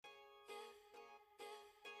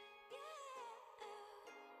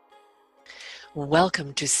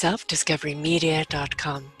Welcome to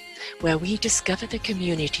selfdiscoverymedia.com, where we discover the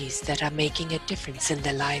communities that are making a difference in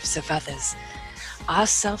the lives of others. Our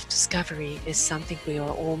self-discovery is something we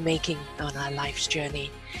are all making on our life's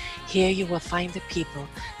journey. Here you will find the people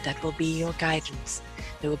that will be your guidance,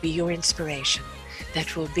 that will be your inspiration,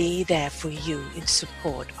 that will be there for you in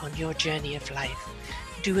support on your journey of life.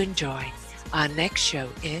 Do enjoy. Our next show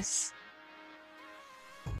is...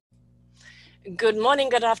 Good morning,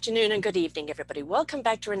 good afternoon, and good evening, everybody. Welcome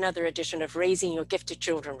back to another edition of Raising Your Gifted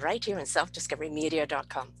Children right here on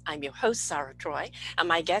selfdiscoverymedia.com. I'm your host, Sarah Troy, and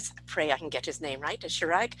my guest, I pray I can get his name right, is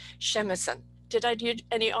Chirag Shemason. Did I do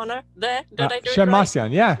any honor there? Did I do Shemason, it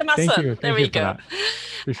right? yeah. Shemason. Thank you. There we go.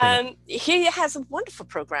 He has a wonderful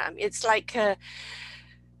program. It's like...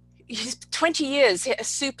 His 20 years, a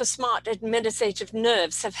super smart administrative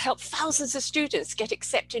nerves have helped thousands of students get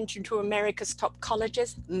accepted into America's top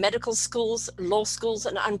colleges, medical schools, law schools,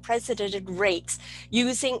 and unprecedented rates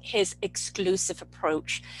using his exclusive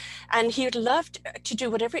approach. And he would love to do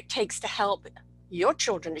whatever it takes to help your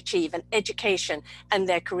children achieve an education and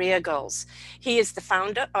their career goals. He is the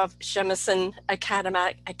founder of Shemason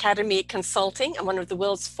Academy Consulting and one of the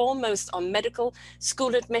world's foremost on medical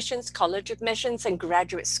school admissions, college admissions, and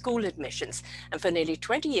graduate school admissions. And for nearly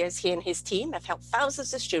 20 years, he and his team have helped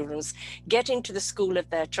thousands of students get into the school of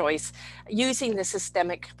their choice using the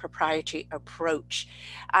systemic proprietary approach.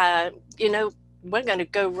 We're going to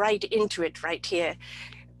go right into it right here.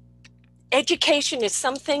 Education is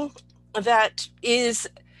something that is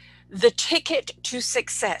the ticket to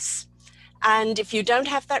success. And if you don't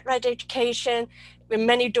have that right education,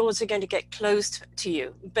 many doors are going to get closed to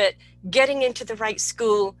you. But getting into the right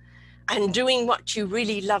school and doing what you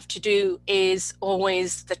really love to do is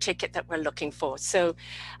always the ticket that we're looking for. So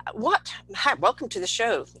welcome to the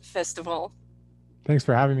show, first of all. Thanks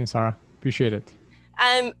for having me, Sarah. Appreciate it.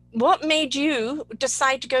 What made you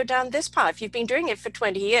decide to go down this path? You've been doing it for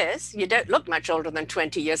 20 years. You don't look much older than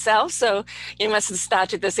 20 yourself, so you must have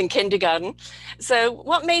started this in kindergarten. So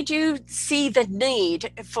what made you see the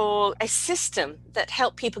need for a system that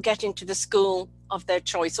helped people get into the school of their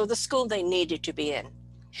choice or the school they needed to be in?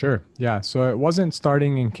 Sure. Yeah. So it wasn't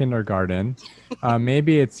starting in kindergarten.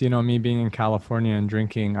 Maybe it's, me being in California and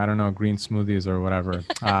drinking, I don't know, green smoothies or whatever.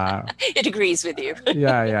 It agrees with you.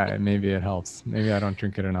 Yeah. Maybe it helps. Maybe I don't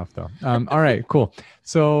drink it enough though. All right, cool.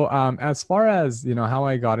 So as far as, how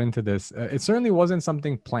I got into this, it certainly wasn't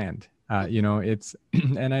something planned. It's,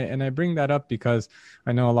 and I bring that up because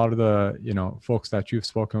I know a lot of the, folks that you've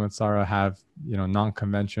spoken with, Sarah, have,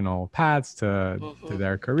 non-conventional paths to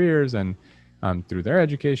their careers and through their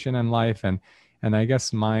education and life. And I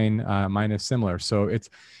guess mine is similar. So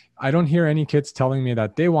I don't hear any kids telling me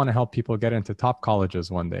that they want to help people get into top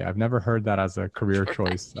colleges one day. I've never heard that as a career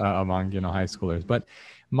choice among, high schoolers. But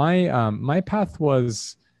my path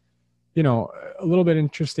was, a little bit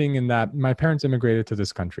interesting in that my parents immigrated to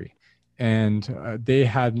this country. And they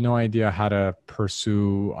had no idea how to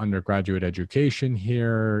pursue undergraduate education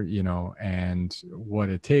here, and what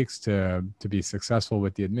it takes to be successful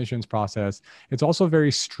with the admissions process. It's also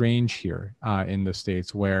very strange here in the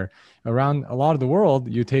States, where around a lot of the world,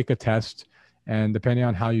 you take a test, and depending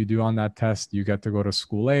on how you do on that test, you get to go to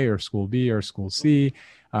school A or school B or school C.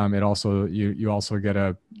 It also you also get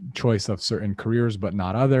a choice of certain careers, but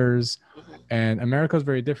not others. And America is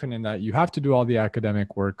very different in that you have to do all the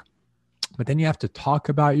academic work, but then you have to talk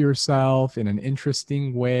about yourself in an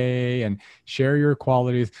interesting way and share your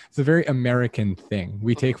qualities. It's a very American thing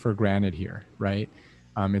we take for granted here, right?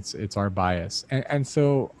 It's our bias. And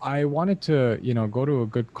so I wanted to, go to a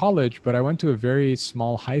good college, but I went to a very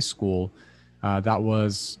small high school that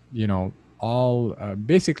was,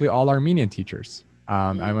 basically all Armenian teachers.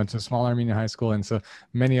 I went to a small Armenian high school, and so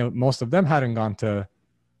most of them hadn't gone to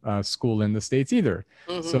school in the States either.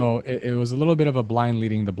 So it was a little bit of a blind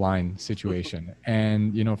leading the blind situation.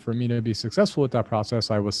 And, for me to be successful with that process,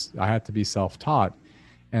 I had to be self-taught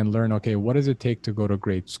and learn, okay, what does it take to go to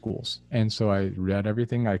great schools? And so I read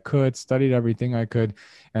everything I could, studied everything I could,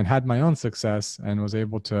 and had my own success and was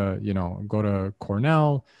able to, go to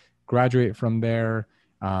Cornell, graduate from there,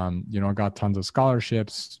 got tons of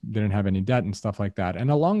scholarships, didn't have any debt and stuff like that.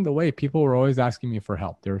 And along the way, people were always asking me for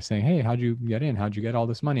help. They were saying, hey, how'd you get in? How'd you get all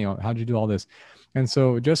this money? How'd you do all this? And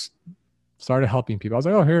so just started helping people. I was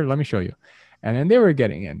like, oh, here, let me show you. And then they were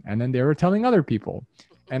getting in, and then they were telling other people.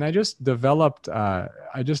 And I just developed a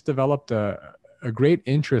great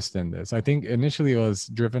interest in this. I think initially it was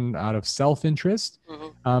driven out of self-interest,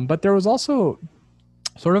 but there was also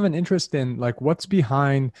sort of an interest in like what's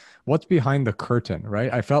behind the curtain,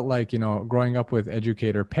 right? I felt like, growing up with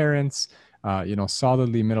educator parents,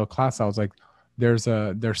 solidly middle class, I was like,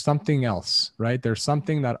 there's something else, right? There's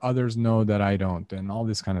something that others know that I don't, and all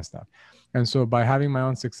this kind of stuff. And so by having my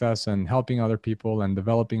own success and helping other people and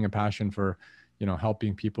developing a passion for,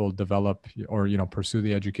 helping people develop or, pursue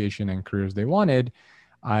the education and careers they wanted,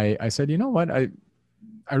 I said, you know what,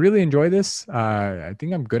 I really enjoy this. I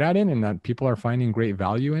think I'm good at it, and that people are finding great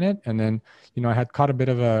value in it. And then, I had caught a bit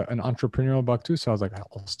of an entrepreneurial bug too. So I was like,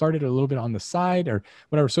 I'll start it a little bit on the side or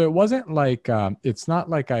whatever. So it wasn't like, it's not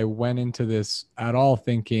like I went into this at all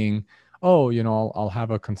thinking, oh, I'll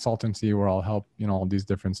have a consultancy where I'll help, all these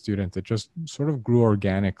different students. It just sort of grew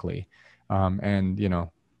organically. And,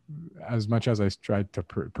 as much as I tried to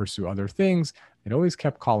pursue other things, it always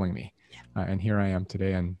kept calling me. And here I am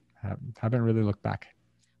today and haven't really looked back.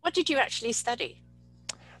 What did you actually study?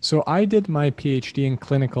 So I did my PhD in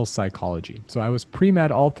clinical psychology. So I was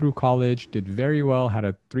pre-med all through college, did very well, had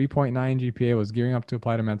a 3.9 GPA, was gearing up to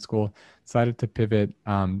apply to med school, decided to pivot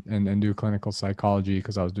and do clinical psychology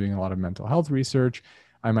because I was doing a lot of mental health research.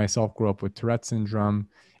 I myself grew up with Tourette syndrome.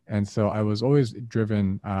 And so I was always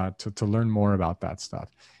driven to learn more about that stuff.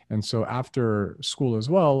 And so after school as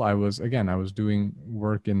well, I was doing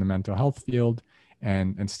work in the mental health field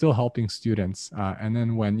and still helping students. And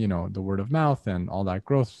then when, the word of mouth and all that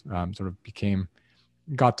growth sort of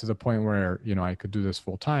got to the point where, I could do this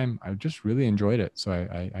full time, I just really enjoyed it. So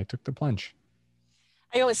I took the plunge.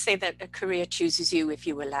 I always say that a career chooses you if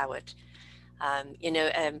you allow it.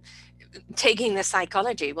 Taking the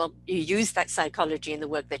psychology, well, you use that psychology in the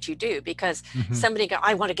work that you do, because somebody go,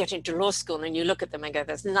 I want to get into law school, and you look at them and go,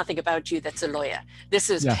 there's nothing about you that's a lawyer. This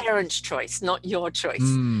is parents' choice, not your choice,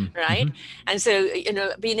 right? And so,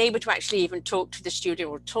 being able to actually even talk to the student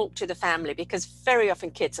or talk to the family, because very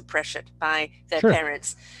often kids are pressured by their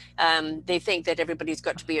parents. They think that everybody's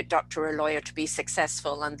got to be a doctor or a lawyer to be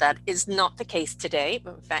successful, and that is not the case today.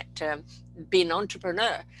 In fact, being an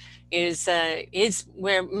entrepreneur is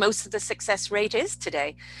where most of the success rate is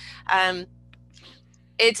today.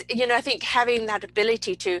 It's, I think having that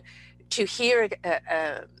ability to hear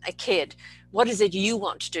a kid, what is it you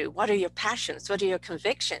want to do? What are your passions? What are your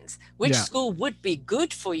convictions? Which school would be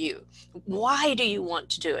good for you? Why do you want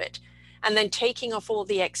to do it? And then taking off all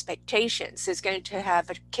the expectations is going to have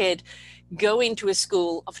a kid go into a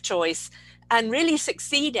school of choice and really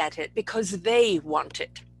succeed at it because they want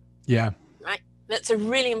it. Yeah. Right. That's a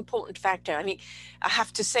really important factor. I mean, I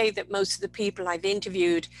have to say that most of the people I've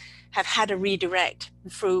interviewed have had a redirect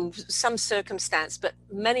through some circumstance, but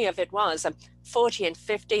many of it was, I'm 40 and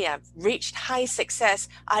 50, I've reached high success,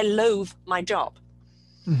 I loathe my job.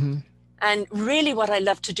 And really what I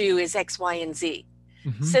love to do is X, Y, and Z.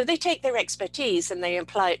 So they take their expertise and they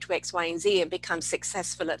apply it to X, Y, and Z and become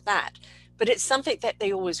successful at that. But it's something that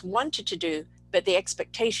they always wanted to do, but the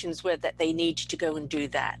expectations were that they need to go and do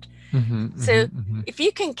that. So if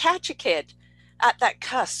you can catch a kid at that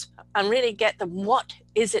cusp and really get them, what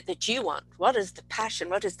is it that you want? What is the passion?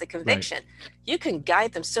 What is the conviction? You can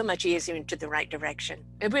guide them so much easier into the right direction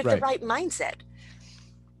and with the right mindset.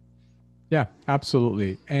 Yeah,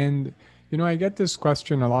 absolutely. And, I get this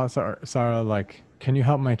question a lot, Sarah, like, can you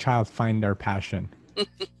help my child find their passion?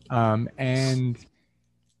 And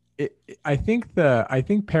I think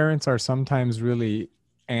parents are sometimes really,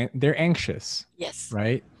 they're anxious. Yes.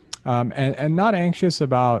 Right. And not anxious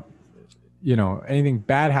about, anything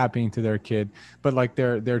bad happening to their kid, but like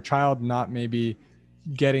their child not maybe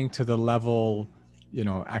getting to the level,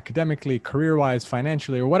 academically, career-wise,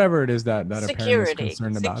 financially, or whatever it is that a parent is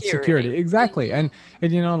concerned about. Security. Exactly. And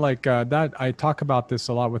that I talk about this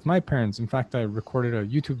a lot with my parents. In fact, I recorded a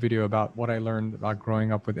YouTube video about what I learned about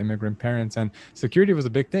growing up with immigrant parents, and security was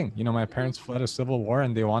a big thing. My parents fled a civil war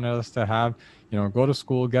and they wanted us to have, go to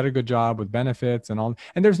school, get a good job with benefits and all.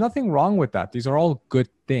 And there's nothing wrong with that. These are all good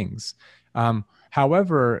things.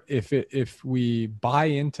 However, if we buy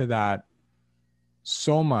into that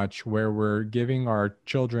so much where we're giving our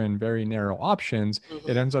children very narrow options,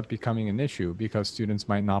 it ends up becoming an issue because students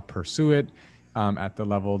might not pursue it at the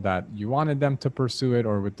level that you wanted them to pursue it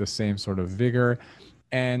or with the same sort of vigor.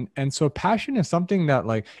 And so passion is something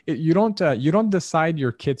that you don't decide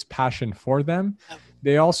your kid's passion for them.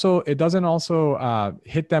 It doesn't also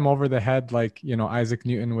hit them over the head like, Isaac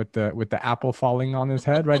Newton with the apple falling on his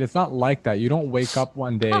head, right? It's not like that. You don't wake up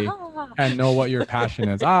one day and know what your passion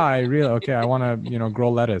is. I want to,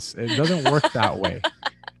 grow lettuce. It doesn't work that way.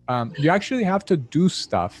 You actually have to do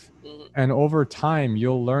stuff, and over time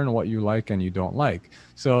you'll learn what you like and you don't like.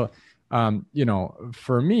 So,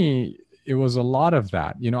 for me, it was a lot of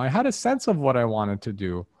that. I had a sense of what I wanted to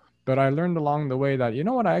do, but I learned along the way that,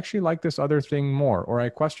 I actually like this other thing more, or I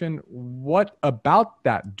questioned what about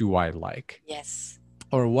that do I like? Yes.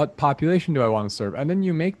 or what population do I want to serve? And then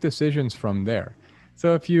you make decisions from there.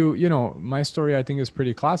 So if you know, my story, I think is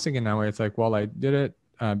pretty classic in that way. It's like, well, I did it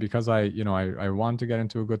because I wanted to get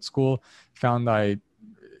into a good school, found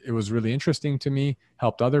it was really interesting to me,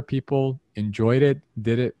 helped other people, enjoyed it,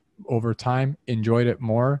 did it over time, enjoyed it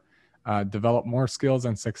more, developed more skills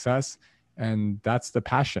and success. And that's the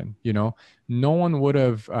passion, you know. No one would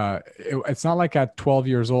have, it's not like at 12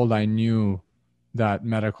 years old, I knew that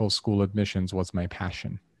medical school admissions was my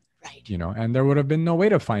passion. Right. You know, and there would have been no way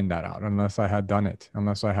to find that out unless I had done it,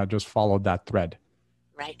 unless I had just followed that thread.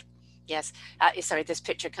 Right. Yes. Sorry, this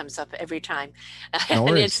picture comes up every time. No And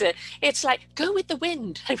worries. it's like, go with the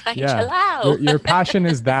wind, right? Yeah. Allow. Your passion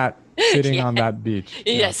is that sitting on that beach.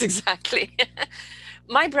 Yes, exactly.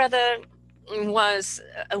 My brother was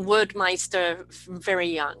a wordmeister very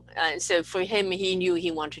young. So for him, he knew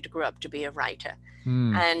he wanted to grow up to be a writer.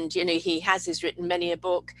 And, you know, he's written many a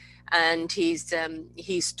book, and he's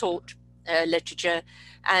taught literature,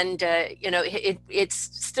 and, you know, it's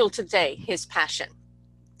still today his passion.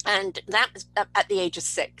 And that was at the age of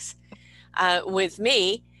 6. With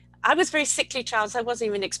me, I was a very sickly child. So I wasn't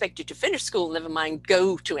even expected to finish school, never mind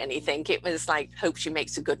go to anything. It was like, hope she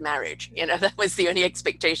makes a good marriage. You know, that was the only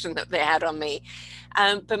expectation that they had on me.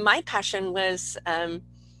 But my passion was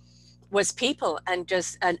people, and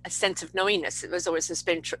just a sense of knowingness. It was always a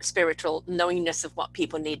spiritual knowingness of what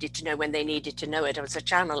people needed to know when they needed to know it. I was a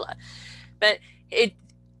channeler. But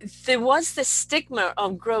there was the stigma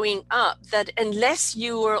of growing up that unless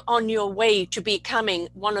you were on your way to becoming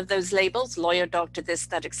one of those labels, lawyer, doctor, this,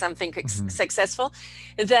 that, something successful,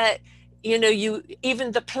 that, you know,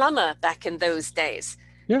 even the plumber back in those days,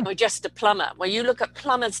 or just a plumber. Well, you look at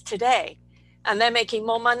plumbers today, and they're making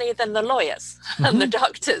more money than the lawyers and the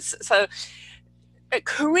doctors. So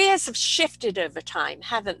careers have shifted over time,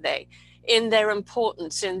 haven't they? In their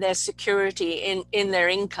importance, in their security, in their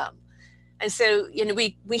income. And so, you know,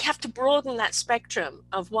 we have to broaden that spectrum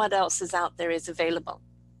of what else is out there is available.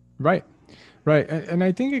 Right. And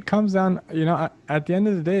I think it comes down, you know, at the end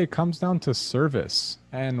of the day, it comes down to service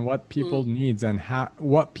and what people needs and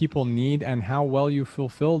what people need and how well you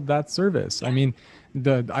fulfilled that service. Yeah. I mean,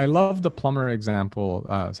 I love the plumber example,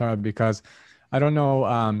 Sarah, because I don't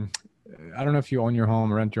know if you own your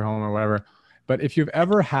home or rent your home or whatever, but if you've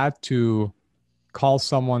ever had to call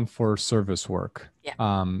someone for service work,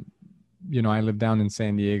 you know, I live down in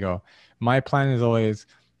San Diego. My plan is always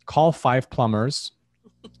call 5 plumbers,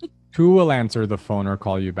 2 will answer the phone or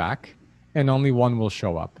call you back, and only 1 will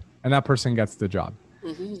show up, and that person gets the job.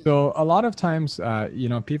 So a lot of times, you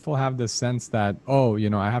know, people have this sense that, oh, you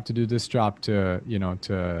know, I have to do this job to, you know,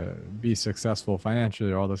 to be successful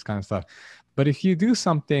financially or all this kind of stuff. But if you do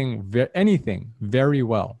anything very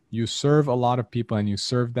well, you serve a lot of people and you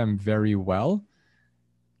serve them very well,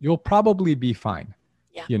 you'll probably be fine,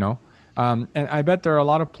 you know? And I bet there are a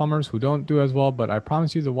lot of plumbers who don't do as well, but I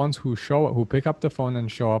promise you the ones who pick up the phone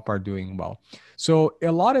and show up are doing well. So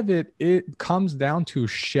a lot of it comes down to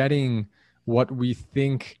shedding what we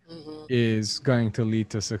think is going to lead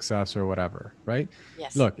to success or whatever, right?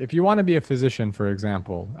 Yes. Look, if you want to be a physician, for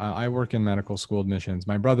example, I work in medical school admissions.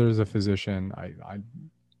 My brother is a physician. I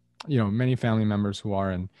you know, many family members who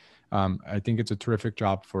are, and I think it's a terrific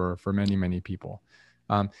job for many, many people.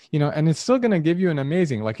 You know, and it's still going to give you an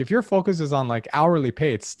amazing, like if your focus is on like hourly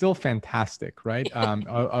pay, it's still fantastic, right?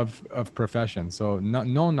 Of profession. So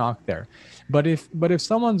no knock there. But if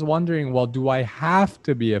someone's wondering, well, do I have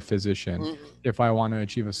to be a physician if I want to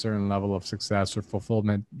achieve a certain level of success or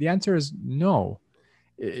fulfillment? The answer is no.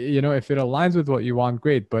 You know, if it aligns with what you want,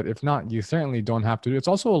 great. But if not, you certainly don't have to do it. It's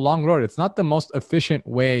also a long road. It's not the most efficient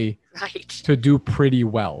way to do pretty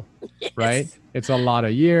well, right? It's a lot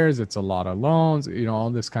of years. It's a lot of loans, you know,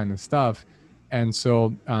 all this kind of stuff. And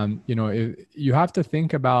so, you know, you have to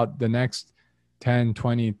think about the next 10,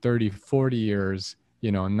 20, 30, 40 years,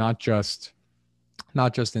 you know, not just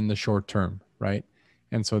in the short term, right?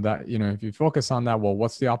 And so that, you know, if you focus on that, well,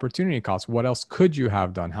 what's the opportunity cost? What else could you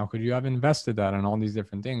have done? How could you have invested that and all these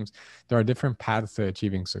different things? There are different paths to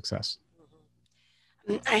achieving success.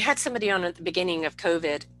 I had somebody on at the beginning of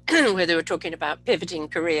COVID where they were talking about pivoting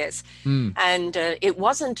careers. And it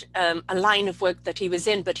wasn't a line of work that he was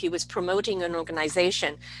in, but he was promoting an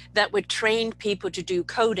organization that would train people to do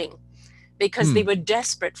coding because they were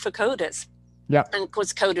desperate for coders. Yeah. And of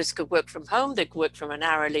course, coders could work from home. They could work from an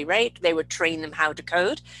hourly rate. They would train them how to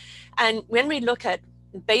code. And when we look at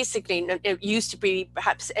basically, it used to be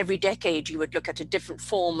perhaps every decade you would look at a different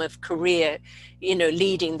form of career, you know,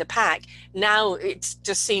 leading the pack. Now it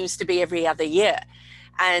just seems to be every other year.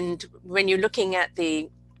 And when you're looking at the,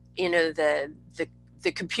 you know,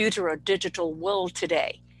 the computer or digital world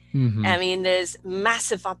today, Mm-hmm. I mean, there's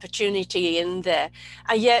massive opportunity in there,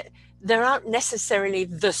 and yet there aren't necessarily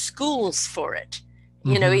the schools for it.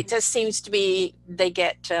 Mm-hmm. It just seems to be they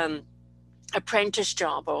get apprentice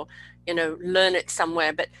job or, learn it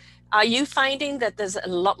somewhere. But are you finding that there's a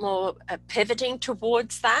lot more pivoting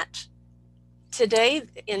towards that today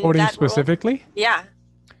in Coding that role? specifically? Yeah.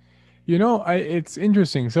 It's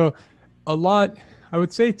interesting. So a lot, I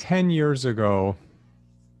would say 10 years ago,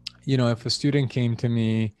 if a student came to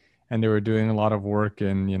me and they were doing a lot of work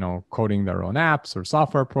in, coding their own apps or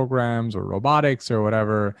software programs or robotics or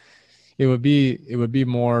whatever, it would be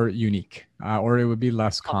more unique, or it would be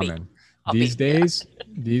less Hobby. common. These Hobby. Yeah.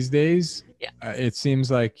 days, Yeah. it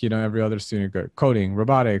seems like, every other student coding,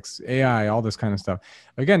 robotics, AI, all this kind of stuff.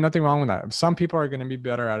 Again, nothing wrong with that. Some people are going to be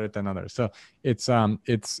better at it than others. So it's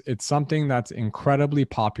something that's incredibly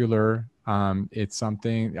popular. It's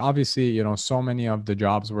something, obviously, so many of the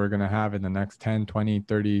jobs we're going to have in the next 10, 20,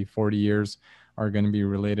 30, 40 years are going to be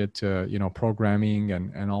related to, programming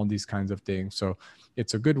and all these kinds of things. So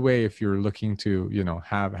it's a good way if you're looking to,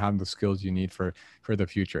 have the skills you need for the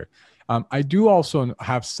future. I do also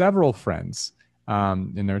have several friends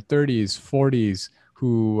in their 30s, 40s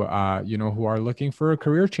who, who are looking for a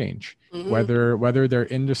career change, Mm-hmm. whether their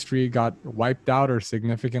industry got wiped out or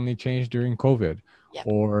significantly changed during COVID, Yep.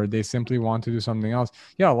 or they simply want to do something else.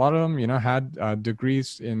 Yeah, a lot of them, had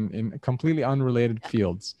degrees in completely unrelated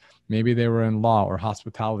fields. Maybe they were in law or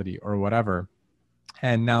hospitality or whatever.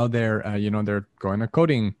 And now they're, they're going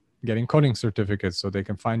to getting coding certificates so they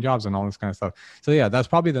can find jobs and all this kind of stuff. So yeah, that's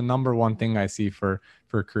probably the number one thing I see for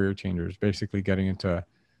career changers, basically getting into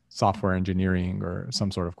software engineering or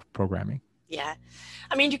some sort of programming. Yeah.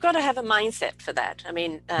 I mean, you've got to have a mindset for that. I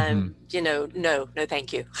mean, no,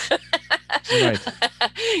 thank you. Right.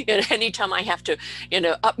 Anytime I have to,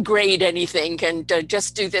 upgrade anything and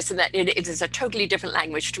just do this and that, it is a totally different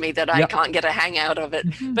language to me that I Yep. can't get a hang out of it.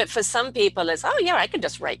 Mhm. But for some people, it's, oh yeah, I can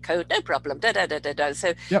just write code, no problem. Da da da da da.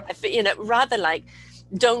 So, Yep. rather like,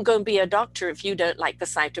 don't go and be a doctor if you don't like the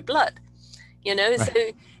sight of blood. Right. So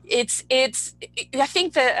it's I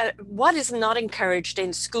think that what is not encouraged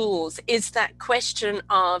in schools is that question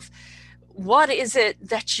of what is it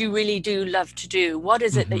that you really do love to do? What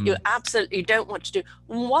is it that you absolutely don't want to do?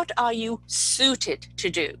 What are you suited to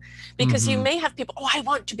do? Because you may have people, oh, I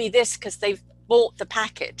want to be this because they've bought the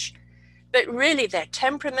package. But really their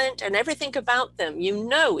temperament and everything about them,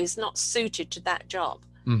 is not suited to that job.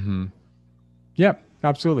 Yep,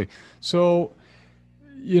 absolutely. So,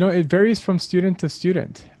 it varies from student to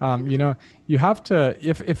student. You have to,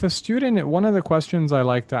 if a student, one of the questions I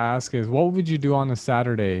like to ask is, what would you do on a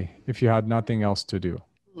Saturday if you had nothing else to do?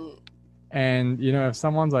 And, if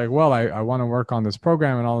someone's like, well, I want to work on this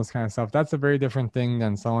program and all this kind of stuff, that's a very different thing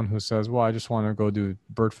than someone who says, well, I just want to go do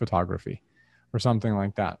bird photography or something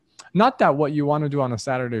like that. Not that what you want to do on a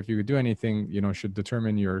Saturday, if you could do anything, should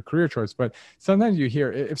determine your career choice. But sometimes you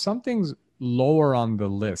hear if something's lower on the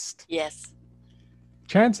list, yes,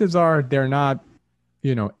 chances are they're not,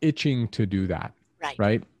 itching to do that.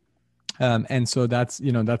 Right. And so that's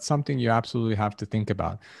something you absolutely have to think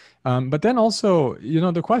about. But then also,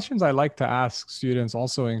 the questions I like to ask students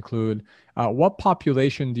also include, what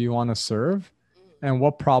population do you want to serve and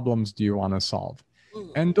what problems do you want to solve?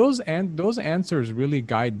 And those answers really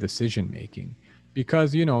guide decision making.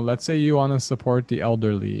 Because, let's say you want to support the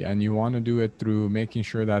elderly and you want to do it through making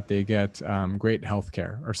sure that they get great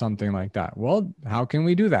healthcare or something like that. Well, how can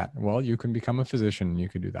we do that? Well, you can become a physician and you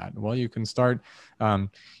can do that. Well, you can start,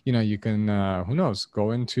 you can, who knows,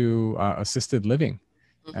 go into assisted living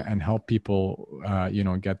and help people,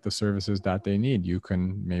 get the services that they need. You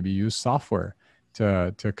can maybe use software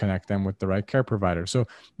to connect them with the right care provider. So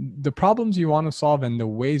the problems you want to solve and the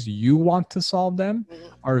ways you want to solve them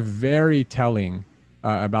are very telling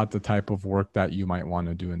about the type of work that you might want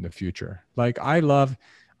to do in the future. Like I love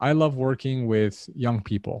working with young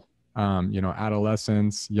people,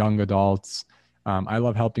 adolescents, young adults. I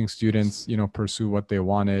love helping students, pursue what they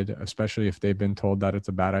wanted, especially if they've been told that it's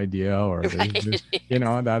a bad idea or,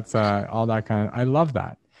 that's all that kind of, I love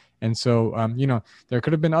that. And so, there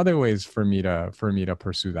could have been other ways for me to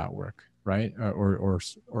pursue that work, right? Or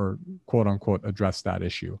quote unquote address that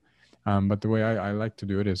issue. But the way I like to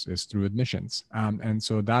do it is through admissions. And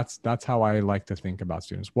so that's how I like to think about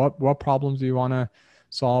students. What problems do you want to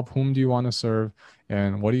solve? Whom do you want to serve?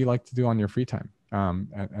 And what do you like to do on your free time?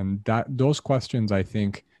 And those questions, I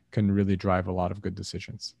think, can really drive a lot of good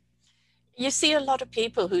decisions. You see a lot of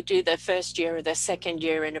people who do their first year or their second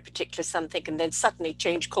year in a particular something and then suddenly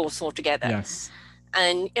change course altogether. Yes.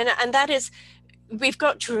 And that is, we've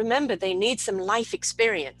got to remember they need some life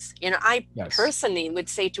experience. I personally would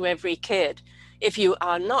say to every kid, If you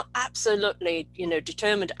are not absolutely,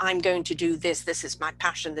 determined, I'm going to do this, this is my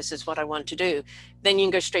passion, this is what I want to do, then you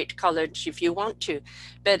can go straight to college if you want to.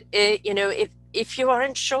 But, if you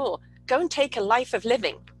aren't sure, go and take a life of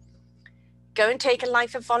living. Go and take a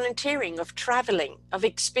life of volunteering, of traveling, of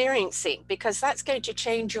experiencing, because that's going to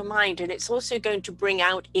change your mind. And it's also going to bring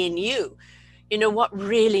out in you, what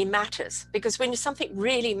really matters. Because when something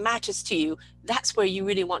really matters to you, that's where you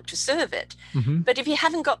really want to serve it. Mm-hmm. But if you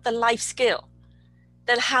haven't got the life skill,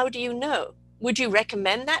 then how do you know? Would you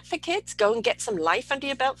recommend that for kids? Go and get some life under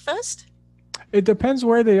your belt first? It depends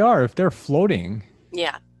where they are. If they're floating,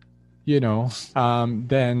 yeah,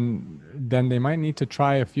 then they might need to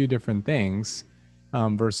try a few different things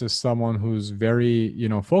versus someone who's very,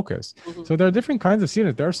 focused. Mm-hmm. So there are different kinds of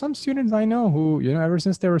students. There are some students I know who, ever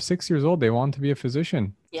since they were 6 years old, they want to be a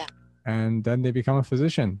physician. Yeah. And then they become a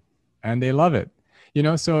physician and they love it.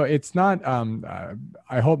 So it's not,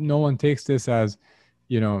 I hope no one takes this as,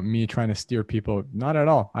 me trying to steer people. Not at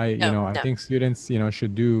all. I think students,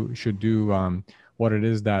 should do what it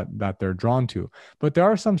is that they're drawn to. But there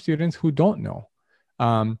are some students who don't know.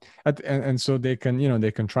 And so they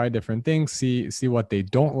can try different things, see what they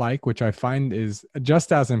don't like, which I find is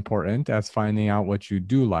just as important as finding out what you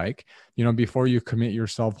do like, before you commit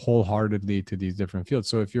yourself wholeheartedly to these different fields.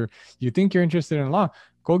 So if you think you're interested in law,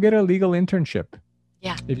 go get a legal internship.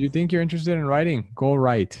 Yeah. If you think you're interested in writing, go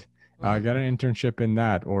write. Get an internship in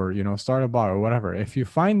that, or start a blog or whatever. If you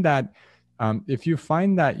find that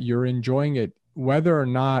you're enjoying it, whether or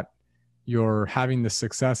not you're having the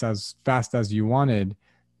success as fast as you wanted,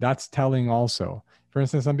 that's telling also. For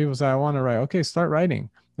instance, some people say, I want to write. Okay, start writing.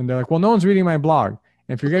 And they're like, well, no one's reading my blog.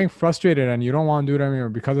 And if you're getting frustrated and you don't want to do it anymore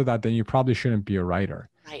because of that, then you probably shouldn't be a writer.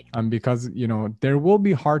 Right. Because, there will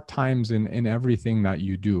be hard times in everything that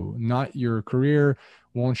you do. Not your career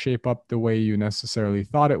won't shape up the way you necessarily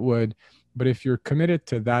thought it would. But if you're committed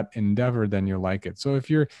to that endeavor, then you'll like it. So if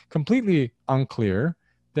you're completely unclear,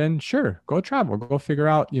 then sure, go travel, go figure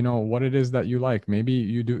out, what it is that you like. Maybe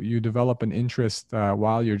you develop an interest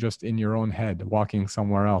while you're just in your own head, walking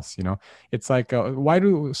somewhere else. It's like, why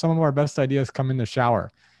do some of our best ideas come in the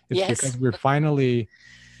shower? It's because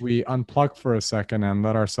we unplug for a second and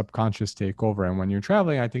let our subconscious take over. And when you're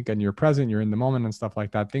traveling, I think, and you're present, you're in the moment and stuff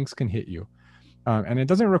like that, things can hit you. And it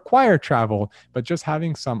doesn't require travel, but just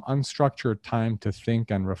having some unstructured time to think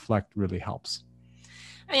and reflect really helps.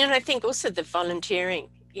 And I think also the volunteering,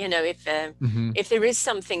 if there is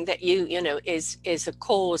something that is a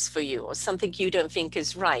cause for you, or something you don't think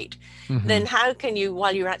is right, then how can you,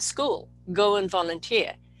 while you're at school, go and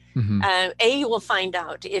volunteer? You will find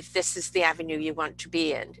out if this is the avenue you want to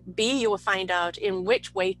be in. B, you will find out in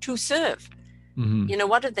which way to serve.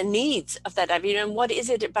 What are the needs of that avenue, and what is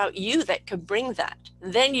it about you that could bring that?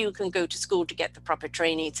 Then you can go to school to get the proper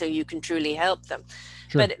training so you can truly help them.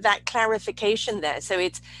 Sure. But that clarification there. So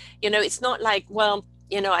it's, it's not like, well,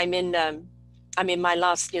 I'm in my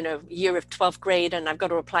last, year of 12th grade and I've got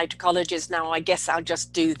to apply to colleges now. I guess I'll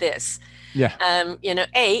just do this. Yeah.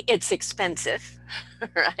 It's expensive,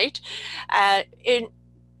 right?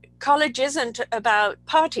 College isn't about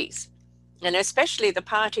parties. And especially the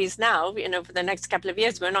parties now, for the next couple of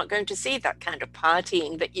years, we're not going to see that kind of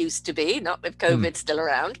partying that used to be, not with COVID still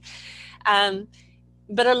around.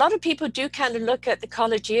 But a lot of people do kind of look at the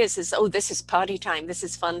college years as, oh, this is party time, this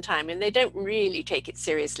is fun time. And they don't really take it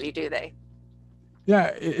seriously, do they? Yeah,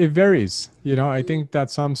 it varies. I think that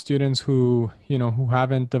some students who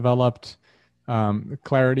haven't developed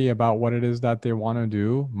clarity about what it is that they want to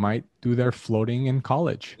do might do their floating in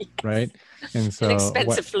college. Yes. Right. And so an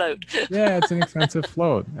expensive float. Yeah, it's an expensive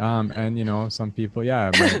float. And some people,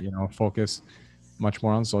 might, focus much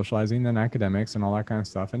more on socializing than academics and all that kind of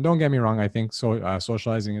stuff. And don't get me wrong, I think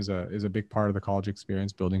socializing is a big part of the college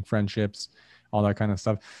experience, building friendships, all that kind of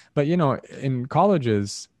stuff. But in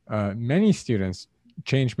colleges, many students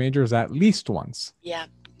change majors at least once. Yeah.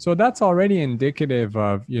 So that's already indicative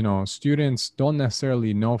of, students don't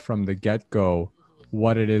necessarily know from the get-go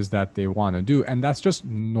what it is that they want to do. And that's just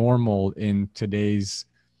normal in today's,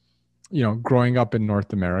 growing up in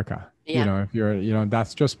North America. Yeah. If you're,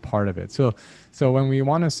 that's just part of it. So when we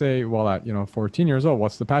want to say, well, at, 14 years old,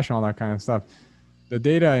 what's the passion, all that kind of stuff, the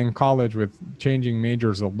data in college with changing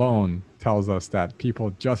majors alone tells us that people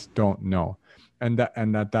just don't know. And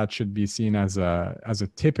that should be seen as a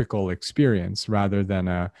typical experience rather than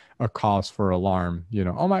a cause for alarm.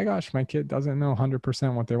 Oh my gosh, my kid doesn't know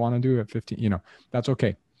 100% what they want to do at 15. That's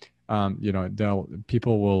okay.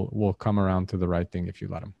 People will come around to the right thing if you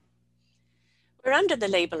let them. We're under the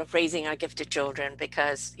label of raising our gifted children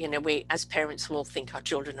because, we as parents will think our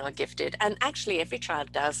children are gifted. And actually, every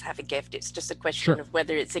child does have a gift. It's just a question Sure. of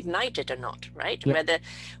whether it's ignited or not, right? Yeah. Whether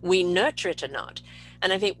we nurture it or not.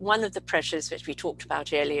 And I think one of the pressures which we talked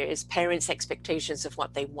about earlier is parents' expectations of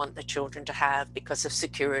what they want the children to have because of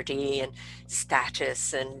security and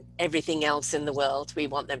status and everything else in the world. We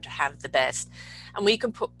want them to have the best. And we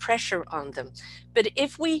can put pressure on them. But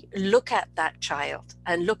if we look at that child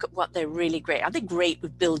and look at what they're really great, are they great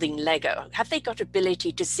with building Lego? Have they got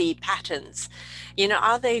ability to see patterns?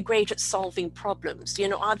 Are they great at solving problems?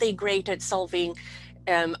 Are they great at solving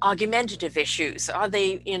argumentative issues? Are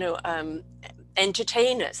they,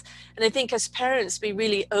 entertainers? And I think as parents, we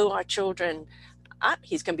really owe our children,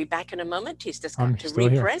 he's going to be back in a moment. He's just got to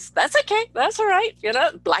repress. That's okay. That's all right.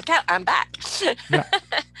 Blackout, I'm back. Yeah.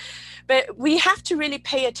 But we have to really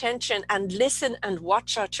pay attention and listen and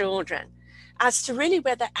watch our children as to really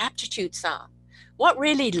where their aptitudes are, what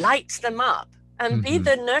really lights them up, and be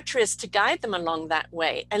the nurturers to guide them along that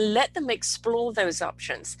way and let them explore those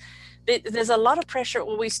options. There's a lot of pressure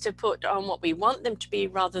always to put on what we want them to be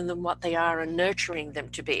rather than what they are and nurturing them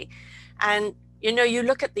to be. And, you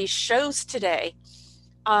look at these shows today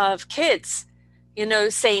of kids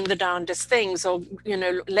saying the darndest things, or,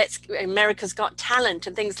 America's Got Talent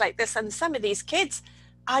and things like this. And some of these kids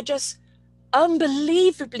are just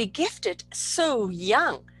unbelievably gifted, so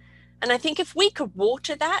young. And I think if we could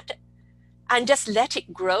water that and just let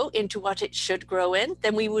it grow into what it should grow in,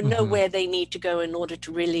 then we would know where they need to go in order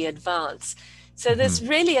to really advance. So there's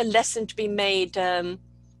really a lesson to be made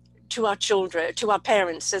to our children, to our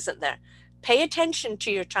parents, isn't there? Pay attention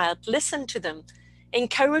to your child, listen to them,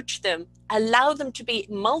 encourage them, allow them to be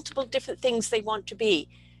multiple different things they want to be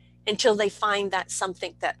until they find that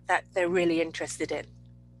something that they're really interested in.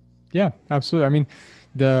 Yeah, absolutely. I mean,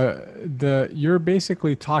 you're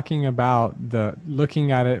basically talking about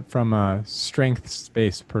looking at it from a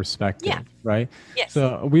strengths-based perspective, right? Yes.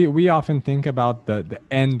 So we often think about the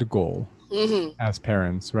end goal as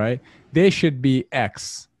parents, right? They should be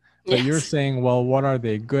X. But you're saying, well, what are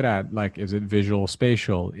they good at? Like, is it visual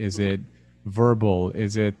spatial? Is it verbal?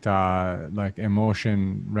 Is it like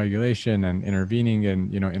emotion regulation and intervening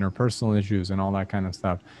in, interpersonal issues and all that kind of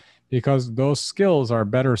stuff? Because those skills are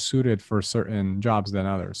better suited for certain jobs than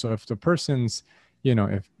others. So if the person's,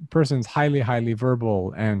 if person's highly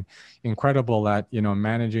verbal and incredible at,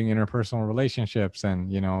 managing interpersonal relationships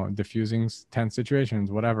and, diffusing tense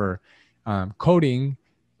situations, whatever, coding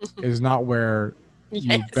is not where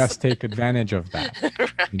you best take advantage of that.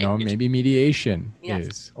 Right. Maybe mediation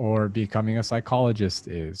is, or becoming a psychologist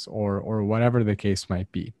is, or whatever the case might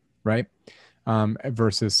be, right?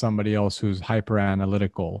 Versus somebody else who's hyper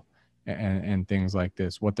analytical and things like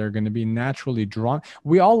this, what they're going to be naturally drawn.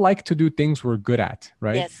 We all like to do things we're good at,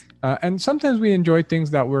 right? Yes. And sometimes we enjoy things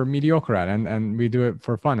that we're mediocre at, and we do it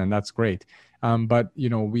for fun, and that's great. But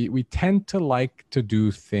we tend to like to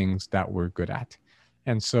do things that we're good at.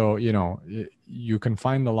 And so, you can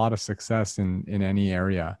find a lot of success in any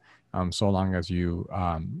area, so long as you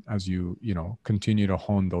continue to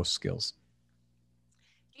hone those skills.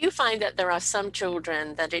 Do you find that there are some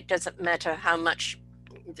children that it doesn't matter how much,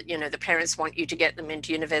 the parents want you to get them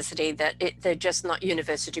into university, that they're just not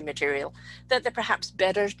university material, that they're perhaps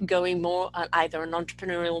better going more either an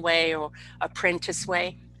entrepreneurial way or apprentice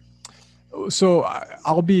way? So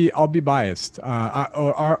I'll be biased,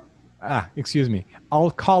 excuse me. I'll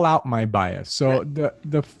call out my bias. So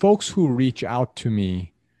the folks who reach out to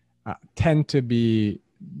me tend to be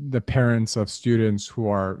the parents of students who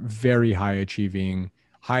are very high achieving,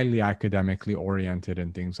 highly academically oriented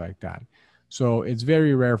and things like that. So it's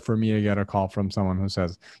very rare for me to get a call from someone who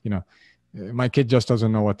says, my kid just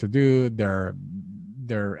doesn't know what to do. They're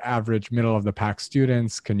average middle of the pack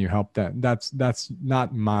students. Can you help them? That's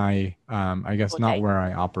not my, I guess, not where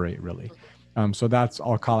I operate really. So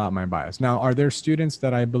I'll call out my bias. Now, are there students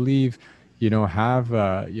that I believe, have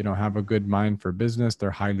a good mind for business?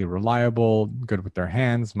 They're highly reliable, good with their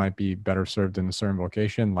hands, might be better served in a certain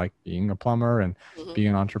vocation, like being a plumber and being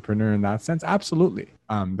an entrepreneur in that sense. Absolutely.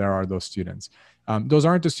 There are those students. Those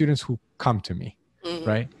aren't the students who come to me,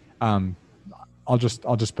 right? I'll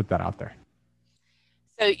just put that out there.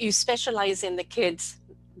 So you specialize in the kids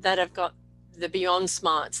that have got the beyond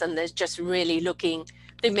smarts and they're just really looking.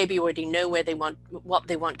 They maybe already know what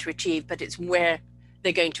they want to achieve, but it's where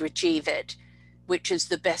they're going to achieve it, which is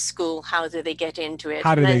the best school. How do they get into it?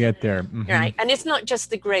 How do they get there? Right. And it's not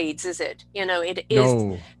just the grades, is it? It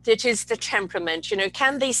is the temperament,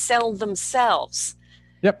 can they sell themselves?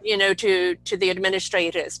 Yep. to the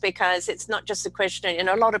administrators, because it's not just a question,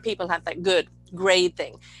 a lot of people have that good grade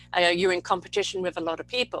thing. You're in competition with a lot of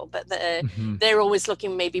people, but they're always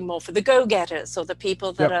looking maybe more for the go-getters, or the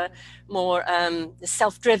people that are more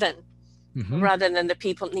self-driven, rather than the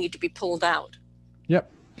people that need to be pulled out.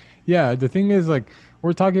 Yep. Yeah. The thing is, like,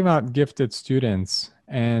 we're talking about gifted students,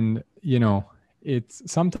 and, it's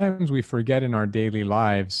sometimes we forget in our daily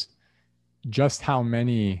lives just how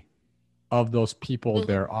many of those people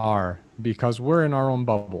there are, because we're in our own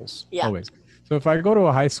bubbles always. So if I go to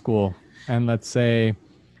a high school and let's say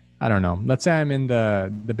I'm in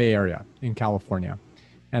the Bay Area in California,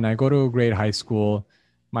 and I go to a great high school,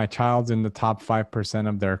 my child's in the top 5%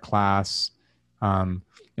 of their class. And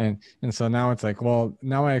so now it's like, well,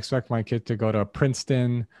 now I expect my kid to go to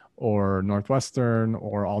Princeton or Northwestern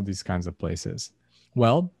or all these kinds of places.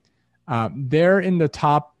 Well, they're in the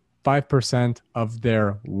top 5% of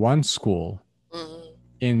their one school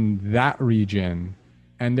in that region,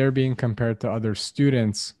 and they're being compared to other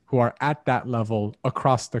students who are at that level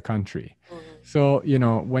across the country. So,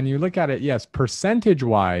 when you look at it, yes, percentage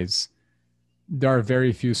wise, there are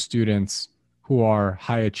very few students who are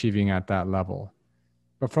high achieving at that level.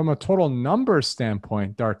 But from a total number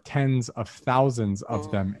standpoint, there are tens of thousands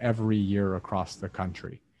of them every year across the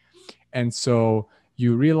country. And so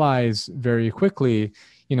you realize very quickly,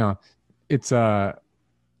 it's the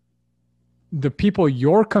people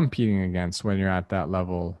you're competing against when you're at that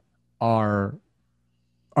level are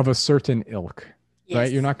of a certain ilk,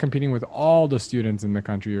 right? You're not competing with all the students in the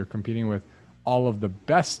country. You're competing with all of the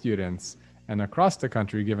best students. And across the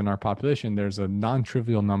country, given our population, there's a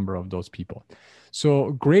non-trivial number of those people.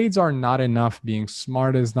 So grades are not enough. Being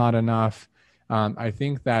smart is not enough. I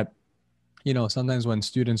think that, sometimes when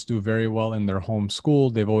students do very well in their home school,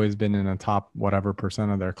 they've always been in the top whatever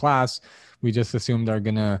percent of their class. We just assume they're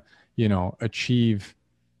going to, achieve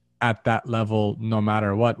at that level no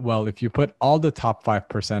matter what. Well, if you put all the top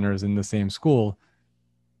 5%ers in the same school,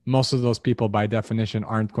 most of those people by definition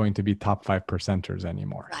aren't going to be top 5%ers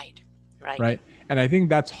anymore. Right. And I think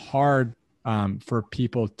that's hard for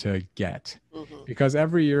people to get, because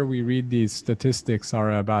every year we read these statistics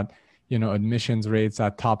are about, admissions rates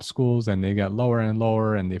at top schools, and they get lower and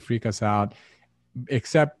lower, and they freak us out.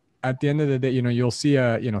 Except at the end of the day, you'll see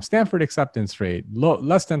a, Stanford acceptance rate,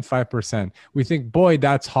 less than 5%. We think, boy,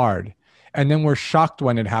 that's hard. And then we're shocked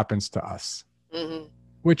when it happens to us,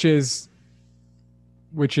 which is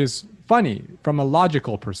funny from a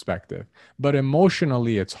logical perspective, but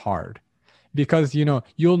emotionally it's hard. Because,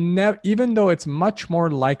 you'll never, even though it's much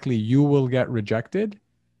more likely you will get rejected,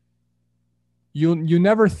 you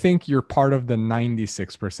never think you're part of the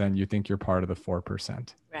 96%. You think you're part of the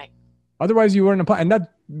 4%. Right. Otherwise you wouldn't apply. And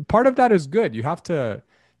that part of that is good. You have to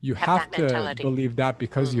believe that,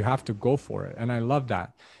 because you have to go for it. And I love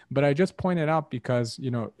that. But I just point it out because,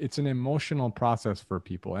 it's an emotional process for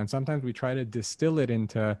people. And sometimes we try to distill it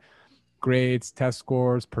into grades, test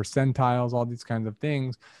scores, percentiles, all these kinds of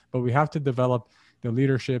things. But we have to develop the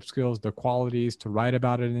leadership skills, the qualities to write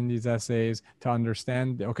about it in these essays, to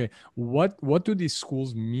understand, okay, what do these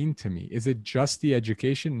schools mean to me? Is it just the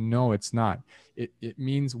education? No, it's not. It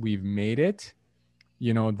means we've made it.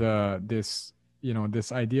 This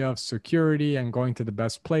idea of security and going to the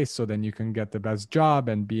best place so then you can get the best job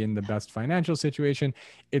and be in the best financial situation.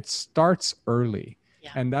 It starts early.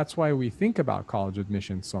 Yeah. And that's why we think about college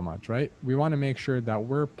admissions so much, right? We want to make sure that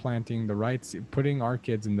we're planting the right, putting our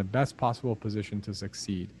kids in the best possible position to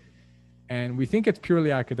succeed. And we think it's purely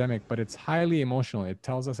academic, but it's highly emotional. It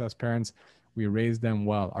tells us as parents, we raised them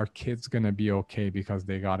well. Our kid's going to be okay because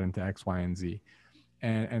they got into X, Y, and Z.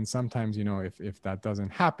 And sometimes, if that doesn't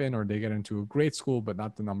happen, or they get into a great school, but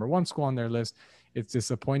not the number one school on their list, it's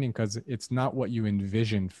disappointing because it's not what you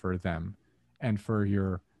envisioned for them and for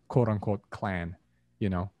your quote unquote clan.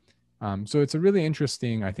 So it's a really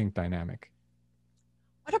interesting, I think, dynamic.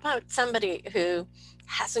 What about somebody who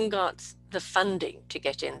hasn't got the funding to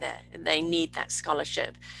get in there and they need that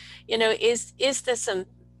scholarship? Is there some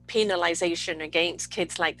penalization against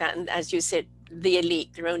kids like that? And as you said, the elite,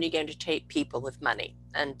 they're only going to take people with money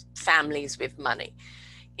and families with money.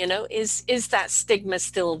 Is that stigma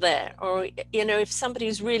still there? Or, if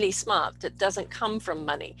somebody's really smart that doesn't come from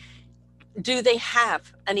money, do they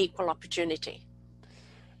have an equal opportunity?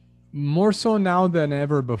 More so now than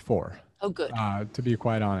ever before. Oh, good. To be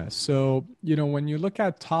quite honest. So, when you look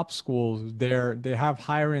at top schools, they have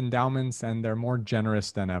higher endowments and they're more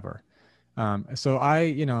generous than ever. So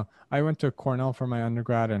I went to Cornell for my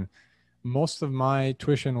undergrad, and most of my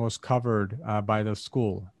tuition was covered by the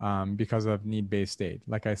school because of need-based aid.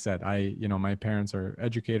 Like I said, my parents are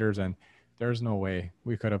educators, and there's no way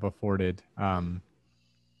we could have afforded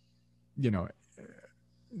you know,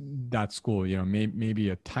 that school, you know, maybe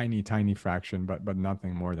a tiny fraction, but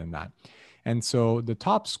nothing more than that. And so the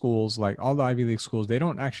top schools, like all the Ivy League schools, they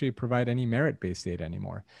don't actually provide any merit-based data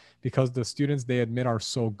anymore, because the students they admit are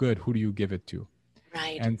so good. Who do you give it to?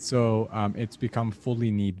 Right. And so it's become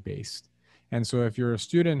fully need-based. And so if you're a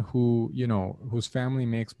student who, you know, whose family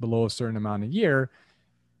makes below a certain amount a year,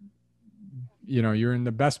 you know, you're in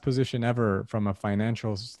the best position ever from a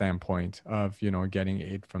financial standpoint of, you know, getting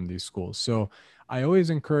aid from these schools. So I always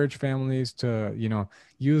encourage families to, you know,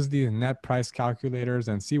 use these net price calculators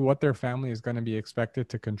and see what their family is going to be expected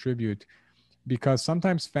to contribute, because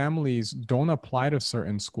sometimes families don't apply to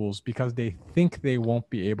certain schools because they think they won't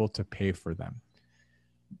be able to pay for them.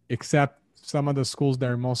 Except some of the schools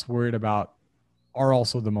they're most worried about are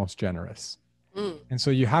also the most generous. And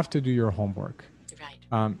so you have to do your homework.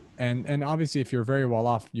 Right. And obviously, if you're very well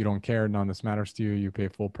off, you don't care. None of this matters to you. You pay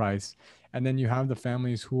full price. And then you have the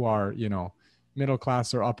families who are, you know, middle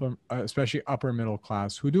class or upper, especially upper middle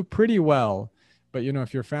class, who do pretty well. But, you know,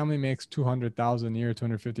 if your family makes 200,000 a year,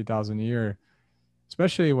 250,000 a year,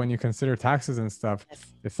 especially when you consider taxes and stuff,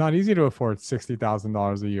 it's not easy to afford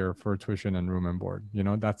 $60,000 a year for tuition and room and board. You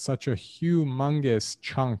know, that's such a humongous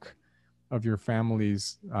chunk of your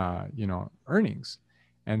family's, you know, earnings.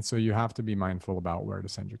 And so you have to be mindful about where to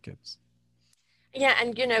send your kids. Yeah,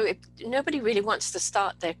 and you know, nobody really wants to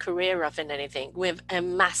start their career off in anything with a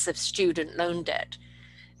massive student loan debt.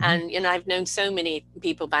 And, you know, I've known so many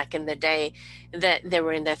people back in the day that they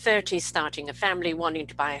were in their 30s, starting a family, wanting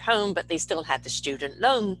to buy a home, but they still had the student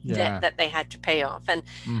loan debt that they had to pay off. And,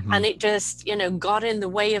 and it just, you know, got in the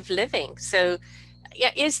way of living. So,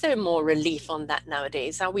 yeah, is there more relief on that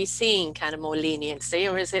nowadays? Are we seeing kind of more leniency,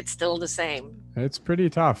 or is it still the same? It's pretty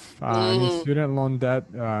tough. I mean, student loan debt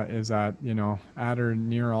is at, you know, at or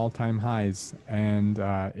near all-time highs. And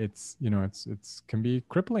it's, you know, it's can be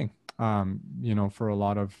crippling. You know, for a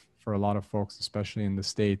lot of folks, especially in the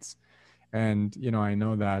States. And, you know, I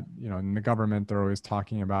know that, you know, in the government, they're always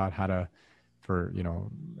talking about you know,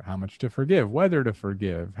 how much to forgive, whether to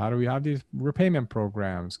forgive, how do we have these repayment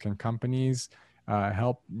programs? Can companies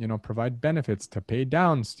help, you know, provide benefits to pay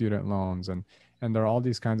down student loans? And there are all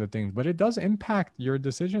these kinds of things, but it does impact your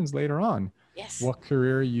decisions later on. Yes. What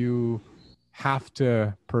career you have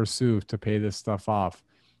to pursue to pay this stuff off,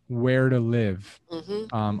 where to live,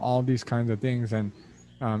 all these kinds of things. And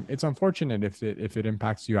it's unfortunate if it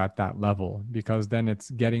impacts you at that level, because then it's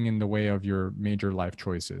getting in the way of your major life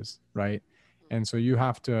choices, right? And so you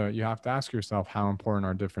have to ask yourself, how important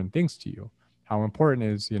are different things to you? How important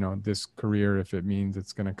is, you know, this career if it means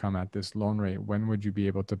it's going to come at this loan rate? When would you be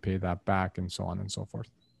able to pay that back, and so on and so forth?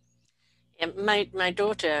 Yeah, my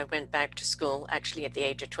daughter went back to school actually at the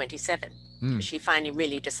age of 27. She finally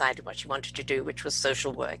really decided what she wanted to do, which was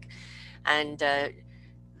social work. And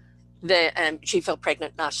she fell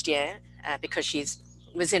pregnant last year because she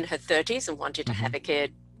was in her 30s and wanted to have a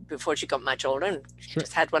kid before she got much older, and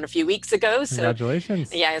just had one a few weeks ago. So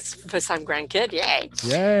congratulations. Yes, first time grandkid. Yay.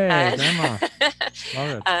 Grandma.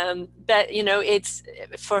 Love it. But you know, it's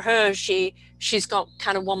for her, she's got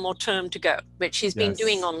kind of one more term to go, which she's been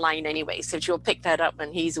doing online anyway. So she'll pick that up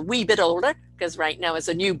when he's a wee bit older, because right now as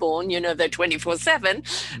a newborn, you know, they're 24/7.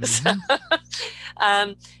 So,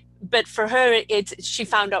 but for her, she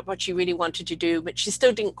found out what she really wanted to do, but she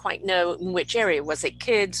still didn't quite know in which area. Was it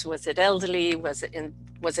kids? Was it elderly? Was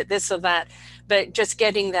it this or that? But just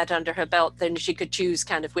getting that under her belt, then she could choose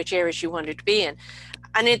kind of which area she wanted to be in.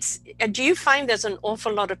 And do you find there's an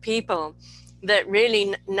awful lot of people that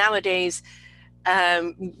really nowadays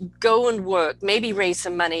go and work, maybe raise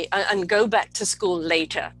some money and go back to school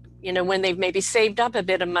later, you know, when they've maybe saved up a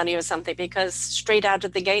bit of money or something, because straight out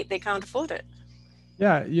of the gate, they can't afford it?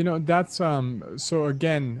 Yeah, you know, that's so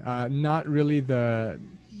again, not really the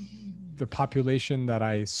population that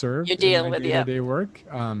I serve. You deal with day-to-day work.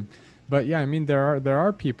 But yeah, I mean, there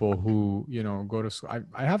are people who, you know, go to school.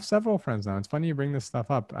 I have several friends now. It's funny you bring this stuff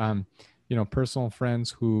up. You know, personal friends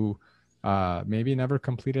who maybe never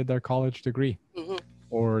completed their college degree,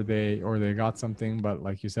 or they got something, but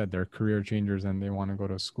like you said, they're career changers and they want to go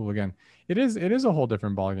to school again. It is a whole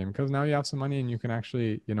different ballgame, because now you have some money and you can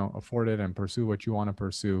actually, you know, afford it and pursue what you want to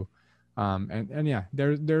pursue. And yeah,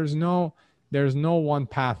 there's no one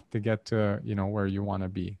path to get to, you know, where you want to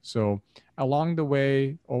be. So along the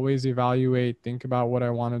way, always evaluate, think about what I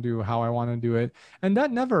want to do, how I want to do it. And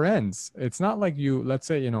that never ends. It's not like let's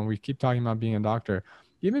say, you know, we keep talking about being a doctor,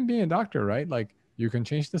 even being a doctor, right? Like, you can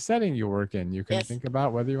change the setting you work in. You can think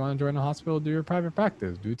about whether you want to join a hospital, do your private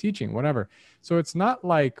practice, do teaching, whatever. So it's not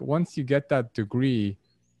like once you get that degree,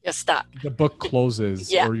 You're stuck. the book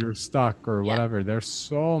closes Yeah. or you're stuck or Yeah. whatever. There's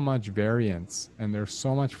so much variance and there's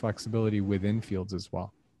so much flexibility within fields as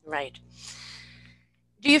well. Right.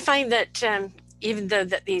 Do you find that even though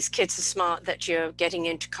that these kids are smart, that you're getting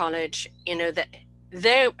into college, you know, that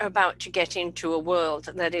they're about to get into a world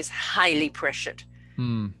that is highly pressured,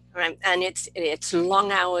 right? And it's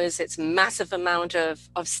long hours, it's massive amount of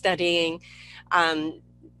studying.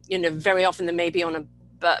 You know, very often they may be on a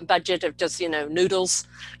budget of just, you know, noodles.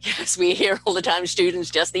 Yes, we hear all the time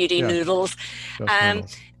students just eating noodles. And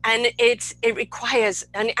it requires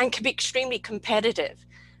and can be extremely competitive.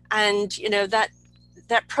 And, you know, that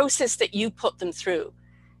process that you put them through,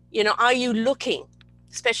 you know, are you looking,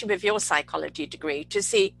 especially with your psychology degree, to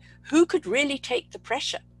see who could really take the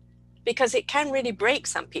pressure? Because it can really break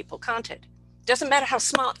some people, can't it? Doesn't matter how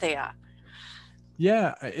smart they are.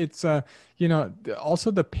 Yeah, it's you know, also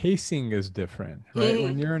the pacing is different, right?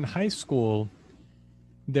 When you're in high school,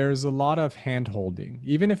 there's a lot of hand holding,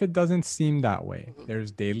 even if it doesn't seem that way.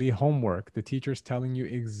 There's daily homework. The teacher's telling you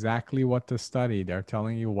exactly what to study. They're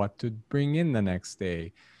telling you what to bring in the next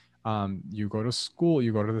day. You go to school,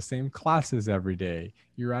 you go to the same classes every day.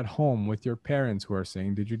 You're at home with your parents who are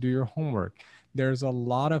saying, did you do your homework? There's a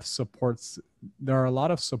lot of supports. There are a lot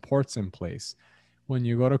of supports in place. When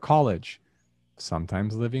you go to college,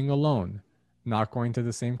 sometimes living alone, not going to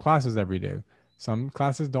the same classes every day. Some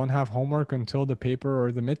classes don't have homework until the paper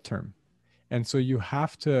or the midterm. And so you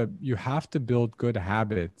have to build good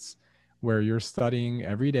habits where you're studying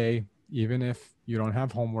every day, even if you don't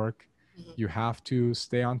have homework. You have to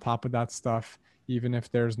stay on top of that stuff, even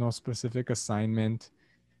if there's no specific assignment.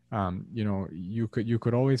 You know, you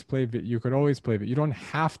could always play. You could always play, but you don't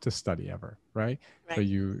have to study ever, right? But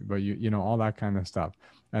you know, all that kind of stuff.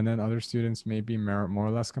 And then other students may be more or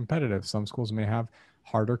less competitive. Some schools may have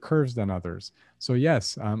harder curves than others. So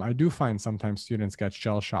yes, I do find sometimes students get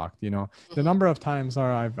shell shocked. You know, the number of times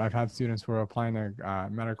I've had students who are applying to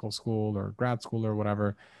medical school or grad school or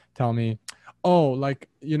whatever tell me, oh, like,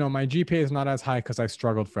 you know, my GPA is not as high because I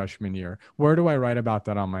struggled freshman year. Where do I write about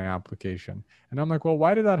that on my application? And I'm like, well,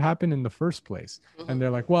 why did that happen in the first place? And they're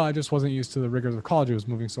like, well, I just wasn't used to the rigors of college. It was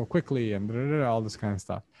moving so quickly and all this kind of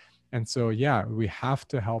stuff. And so, yeah, we have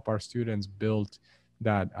to help our students build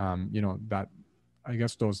that, you know, that, I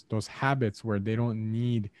guess those habits where they don't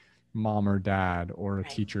need mom or dad or a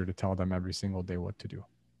teacher to tell them every single day what to do.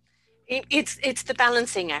 It's the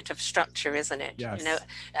balancing act of structure, isn't it? Yes. You know,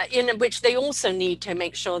 in which they also need to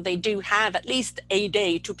make sure they do have at least a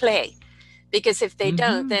day to play, because if they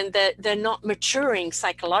don't, then they're not maturing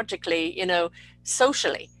psychologically, you know,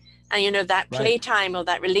 socially. And, you know, that play time or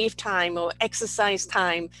that relief time or exercise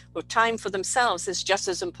time or time for themselves is just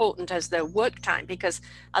as important as their work time, because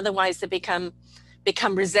otherwise they become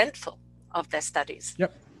resentful of their studies.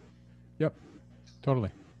 Yep. Totally.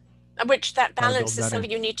 Which that balance is something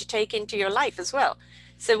you need to take into your life as well.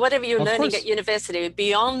 So whatever you're learning at university,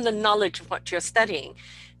 beyond the knowledge of what you're studying,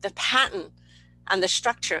 the pattern and the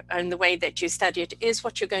structure and the way that you study it is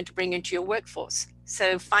what you're going to bring into your workforce.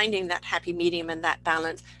 So finding that happy medium and that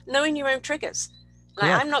balance, knowing your own triggers.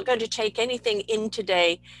 Like, I'm not going to take anything in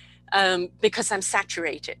today because I'm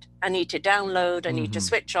saturated. I need to download, I need to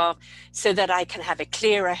switch off so that I can have a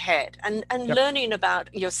clearer head, and learning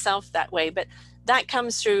about yourself that way. But that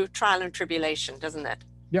comes through trial and tribulation, doesn't it?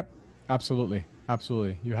 Yep, absolutely.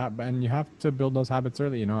 You have to build those habits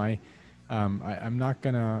early. You know, I'm not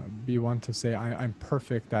gonna be one to say I'm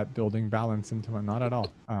perfect at building balance into it. Not at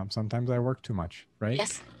all. Sometimes I work too much, right?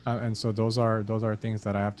 Yes. And so those are things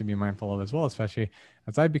that I have to be mindful of as well, especially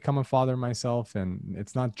as I become a father myself. And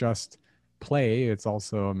it's not just play; it's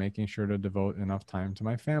also making sure to devote enough time to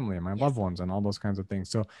my family and my loved ones and all those kinds of things.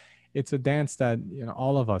 So it's a dance that, you know,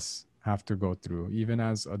 all of us have to go through, even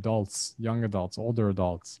as adults, young adults, older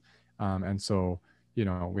adults. And so, you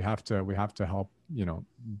know, we have to help, you know,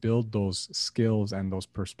 build those skills and those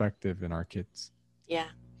perspective in our kids. Yeah.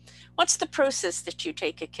 What's the process that you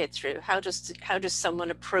take a kid through? How does someone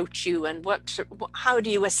approach you, and how do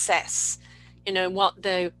you assess, you know, what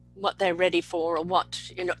they're ready for, or what,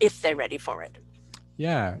 you know, if they're ready for it?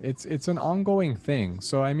 Yeah, it's an ongoing thing.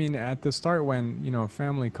 So, I mean, at the start, when, you know,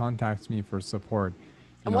 family contacts me for support,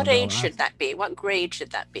 and what age should that be? What grade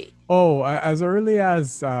should that be? Oh, as early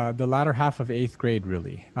as the latter half of 8th grade,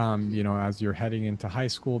 really. You know, as you're heading into high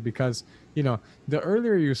school, because, you know, the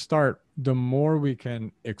earlier you start, the more we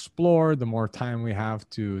can explore, the more time we have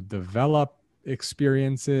to develop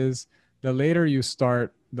experiences. The later you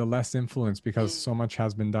start, the less influence, because so much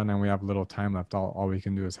has been done and we have little time left. All we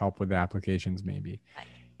can do is help with the applications, maybe.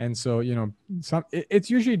 And so, you know,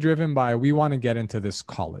 it's usually driven by, we want to get into this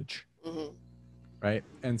college. Right.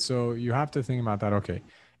 And so you have to think about that. Okay,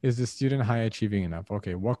 Is the student high achieving enough?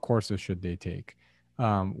 Okay, what courses should they take?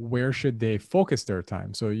 Where should they focus their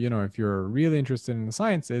time? So, if you're really interested in the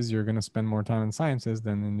sciences, you're going to spend more time in sciences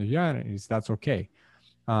than in the humanities. That's okay.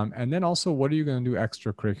 And then also, what are you going to do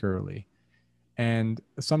extracurricularly? And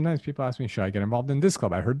sometimes people ask me, should I get involved in this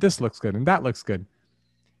club? I heard this looks good and that looks good.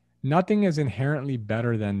 Nothing is inherently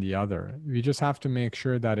better than the other. You just have to make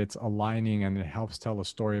sure that it's aligning and it helps tell a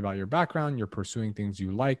story about your background. You're pursuing things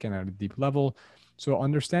you like and at a deep level. So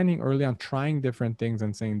understanding early on, trying different things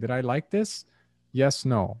and saying, did I like this? Yes,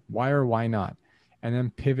 no. Why or why not? And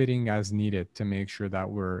then pivoting as needed to make sure that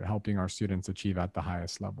we're helping our students achieve at the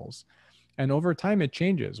highest levels. And over time, it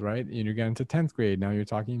changes, right? You get into 10th grade. Now you're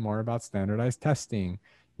talking more about standardized testing,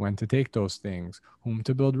 when to take those things, whom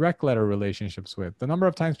to build rec letter relationships with. The number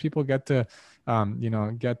of times people get to,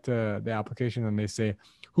 the application and they say,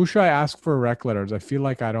 who should I ask for rec letters? I feel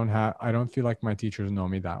like I don't feel like my teachers know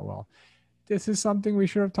me that well. This is something we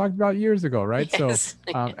should have talked about years ago, right? Yes.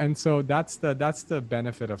 So, and so that's the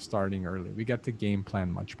benefit of starting early. We get to game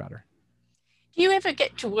plan much better. Do you ever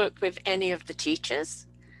get to work with any of the teachers?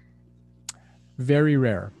 Very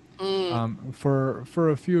rare. For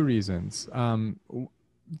a few reasons.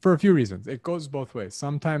 It goes both ways.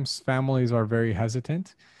 Sometimes families are very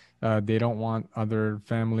hesitant. They don't want other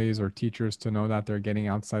families or teachers to know that they're getting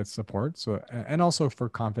outside support. So, and also for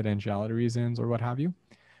confidentiality reasons or what have you.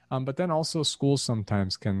 But then also schools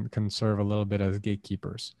sometimes can serve a little bit as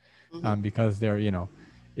gatekeepers, because they're,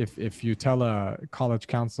 if you tell a college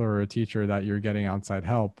counselor or a teacher that you're getting outside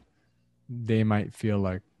help, they might feel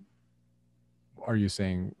like, are you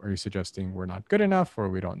suggesting we're not good enough, or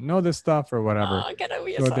we don't know this stuff, or whatever? Oh, get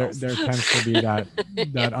over so yourself. there tends to be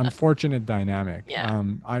that unfortunate dynamic. Yeah.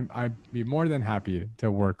 I'd be more than happy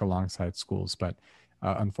to work alongside schools, but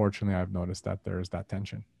unfortunately, I've noticed that there is that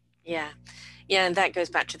tension. Yeah. Yeah. And that goes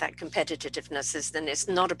back to that competitiveness. Then it's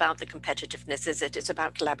not about the competitiveness, is it? It's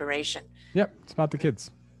about collaboration. Yep. It's about the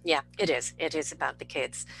kids. Yeah, it is. It is about the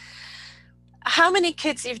kids. How many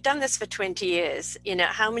kids, you've done this for 20 years,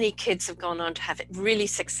 how many kids have gone on to have really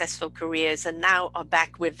successful careers and now are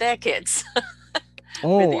back with their kids?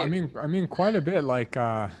 Oh, I mean, quite a bit. Like,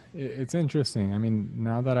 it's interesting. I mean,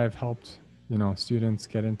 now that I've helped, students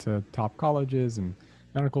get into top colleges and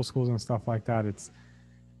medical schools and stuff like that,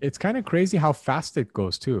 it's kind of crazy how fast it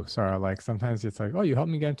goes too. Sarah, like sometimes it's like, oh, you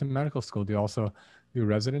helped me get into medical school. Do you also do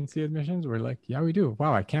residency admissions? We're like, yeah, we do.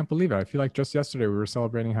 Wow, I can't believe it. I feel like just yesterday we were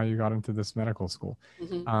celebrating how you got into this medical school.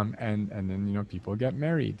 And then people get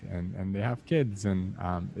married and they have kids and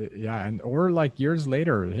or like years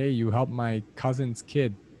later, hey, you helped my cousin's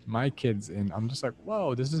kid, my kids, and I'm just like,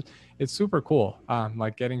 whoa, it's super cool.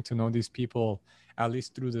 Like getting to know these people at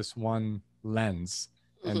least through this one lens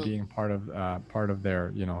and being part of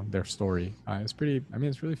their their story. It's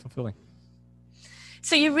really fulfilling.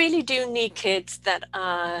 So you really do need kids that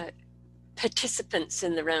are participants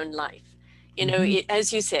in their own life.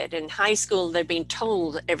 As you said, in high school, they're being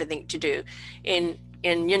told everything to do. In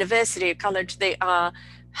university or college, they are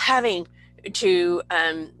having to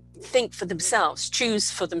think for themselves, choose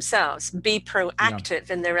for themselves, be proactive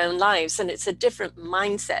in their own lives. And it's a different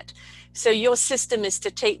mindset. So your system is to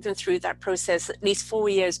take them through that process at least 4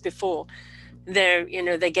 years before they're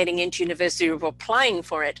getting into university or applying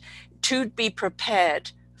for it, to be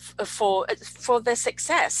prepared for their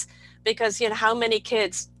success. Because how many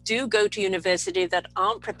kids do go to university that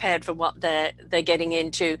aren't prepared for what they're getting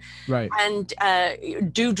into, right?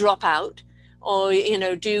 And do drop out, or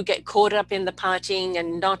do get caught up in the partying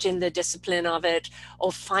and not in the discipline of it,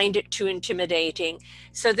 or find it too intimidating.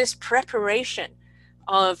 So this preparation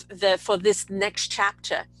for this next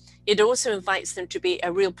chapter, it also invites them to be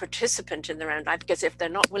a real participant in their own life, because if they're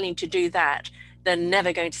not willing to do that, they're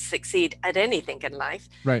never going to succeed at anything in life.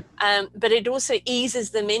 Right. But it also eases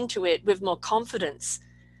them into it with more confidence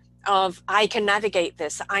of, I can navigate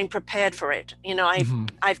this. I'm prepared for it.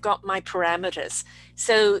 I've got my parameters.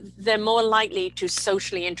 So they're more likely to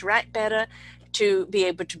socially interact better, to be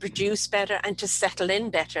able to produce better, and to settle in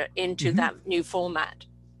better into that new format.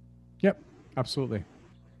 Yep. Absolutely.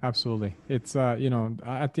 It's, at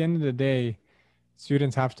the end of the day,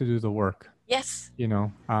 students have to do the work. Yes.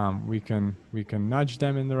 We can nudge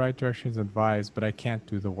them in the right directions, advise, but I can't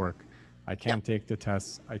do the work. I can't take the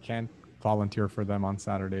tests. I can't volunteer for them on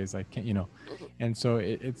Saturdays. I can't, and so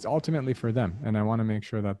it's ultimately for them. And I want to make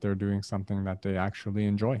sure that they're doing something that they actually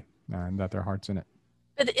enjoy and that their heart's in it.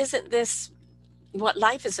 But isn't this what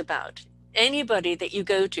life is about? Anybody that you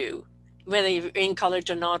go to, whether you're in college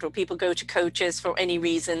or not, or people go to coaches for any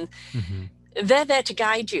reason, they're there to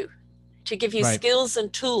guide you, to give you skills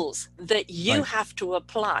and tools that you have to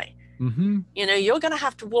apply. Mm-hmm. You know, you're going to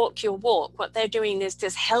have to walk your walk. What they're doing is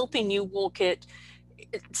just helping you walk it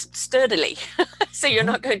sturdily, so you're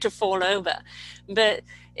not going to fall over. But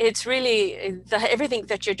it's really everything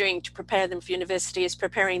that you're doing to prepare them for university is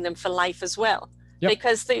preparing them for life as well. Yep.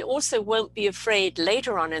 Because they also won't be afraid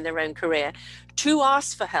later on in their own career to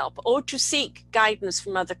ask for help or to seek guidance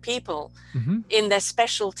from other people in their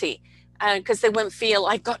specialty. Because they won't feel,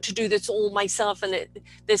 I've got to do this all myself, and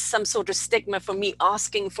there's some sort of stigma for me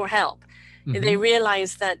asking for help. They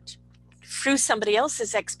realize that through somebody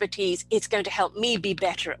else's expertise, it's going to help me be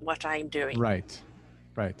better at what I'm doing. Right.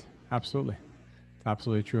 Absolutely.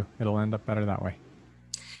 Absolutely true. It'll end up better that way.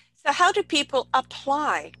 So how do people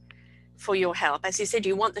apply for your help? As you said,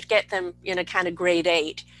 you want to get them, you know, kind of grade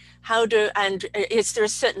 8. And is there a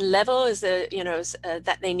certain level, is there, you know,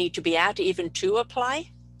 that they need to be at even to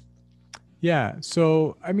apply? Yeah.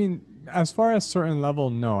 So, I mean, as far as certain level,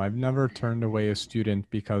 no, I've never turned away a student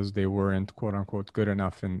because they weren't quote unquote good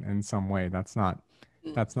enough in some way. That's not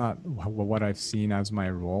what I've seen as my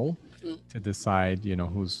role to decide, you know,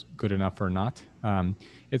 who's good enough or not.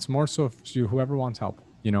 It's more so to whoever wants help,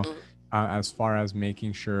 you know, as far as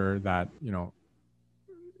making sure that, you know,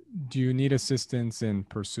 do you need assistance in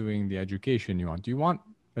pursuing the education you want? Do you want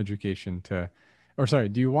do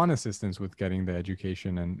you want assistance with getting the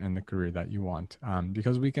education and the career that you want?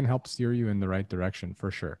 Because we can help steer you in the right direction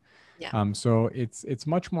for sure. Yeah. So it's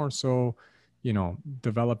much more so, you know,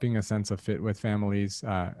 developing a sense of fit with families.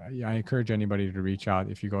 I encourage anybody to reach out.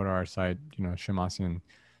 If you go to our site, you know,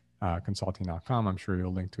 shemmassianconsulting.com, I'm sure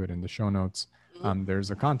you'll link to it in the show notes.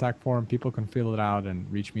 There's a contact form. People can fill it out and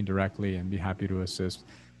reach me directly and be happy to assist.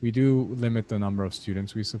 We do limit the number of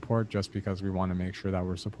students we support just because we want to make sure that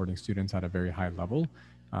we're supporting students at a very high level.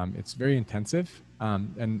 It's very intensive.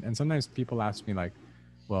 And sometimes people ask me like,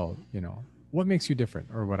 well, you know, what makes you different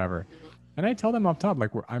or whatever. And I tell them up top, like,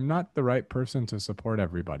 I'm not the right person to support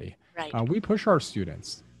everybody. Right. We push our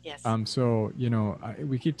students. Yes. So, you know,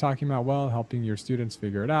 we keep talking about, well, helping your students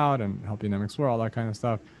figure it out and helping them explore all that kind of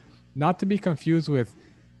stuff. Not to be confused with,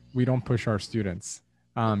 we don't push our students,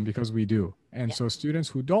 because we do. And so students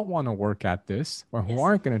who don't want to work at this or who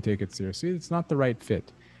aren't going to take it seriously, it's not the right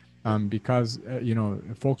fit. Because, you know,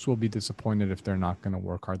 folks will be disappointed if they're not going to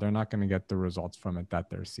work hard. They're not going to get the results from it that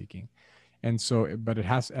they're seeking. And so, but it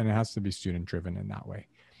has to be student driven in that way.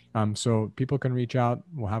 So people can reach out,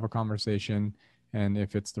 we'll have a conversation. And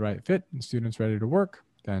if it's the right fit and students ready to work,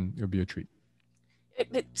 then it'll be a treat.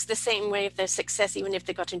 It's the same way if they're success, even if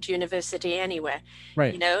they got into university anywhere.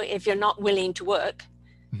 Right. You know, if you're not willing to work,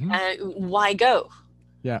 why go?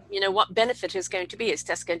 Yeah. You know, what benefit is going to be? It's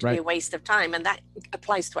just going to be a waste of time. And that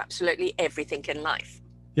applies to absolutely everything in life.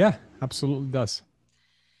 Yeah, absolutely does.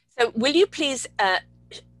 So will you please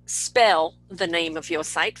spell the name of your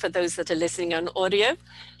site for those that are listening on audio?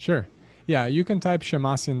 Sure. Yeah, you can type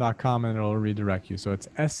shemmassian.com and it'll redirect you. So it's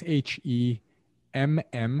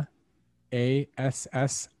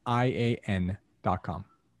SHEMMASSIAN.com.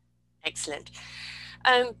 Excellent.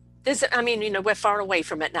 I mean, you know, we're far away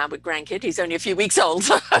from it now with grandkid. He's only a few weeks old.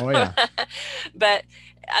 Oh, yeah. But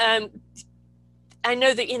I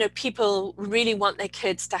know that, you know, people really want their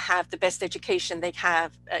kids to have the best education they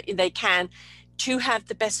can, to have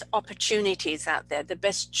the best opportunities out there, the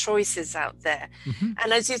best choices out there.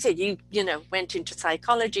 And as you said, you know, went into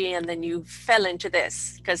psychology and then you fell into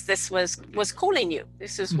this because this was calling you.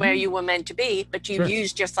 This is where you were meant to be, but you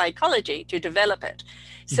used your psychology to develop it.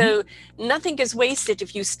 So nothing is wasted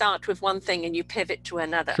if you start with one thing and you pivot to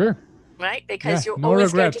another. Sure. Right? Because you're no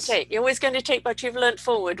always regrets. you're always going to take what you've learned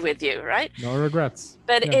forward with you, right? No regrets.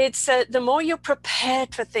 But it's the more you're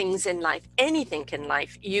prepared for things in life, anything in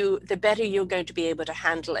life, the better you're going to be able to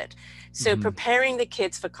handle it. So preparing the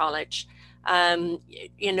kids for college,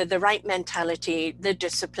 you know, the right mentality, the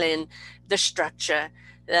discipline, the structure,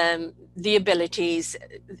 the abilities,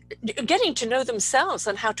 getting to know themselves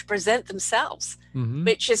and how to present themselves,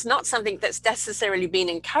 which is not something that's necessarily been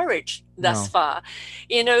encouraged thus far.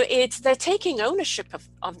 You know, they're taking ownership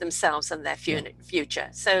of themselves and their future.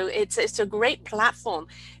 So it's a great platform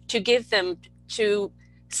to give them to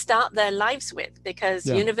start their lives with, because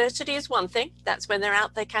university is one thing. That's when they're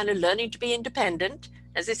out there kind of learning to be independent.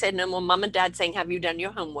 As I said, no more mom and dad saying, have you done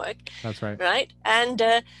your homework? That's right. Right. And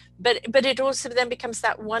but it also then becomes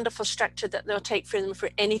that wonderful structure that they'll take for them for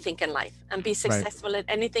anything in life and be successful at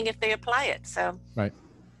anything if they apply it. So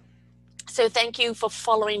so thank you for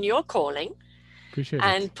following your calling. Appreciate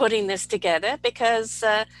and it. Putting this together, because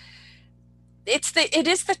it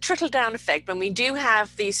is the trickle down effect. When we do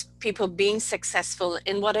have these people being successful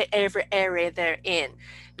in whatever area they're in,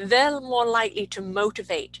 they're more likely to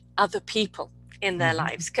motivate other people in their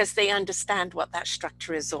lives, because they understand what that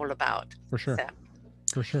structure is all about. For sure. So.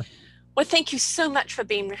 For sure. Well, thank you so much for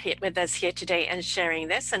being with us here today and sharing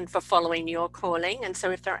this and for following your calling. And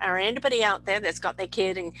so if there are anybody out there that's got their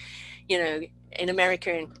kid in, in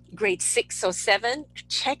America in grade 6 or 7,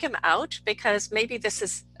 check them out, because maybe this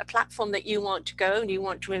is a platform that you want to go and you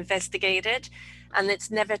want to investigate it. And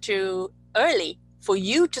it's never too early for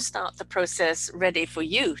you to start the process, ready for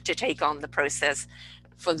you to take on the process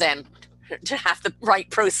for them to have the right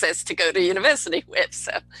process to go to university with.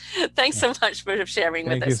 So thanks so much for sharing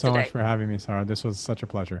with us today. Thank you so much for having me, Sarah. This was such a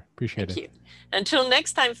pleasure. Appreciate it. Thank you. Until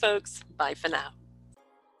next time, folks, bye for now.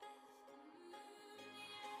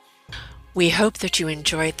 We hope that you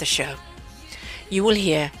enjoyed the show. You will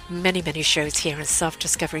hear many, many shows here on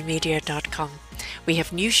selfdiscoverymedia.com. We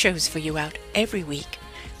have new shows for you out every week.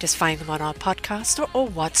 Just find them on our podcast or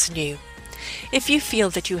What's New. If you feel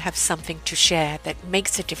that you have something to share that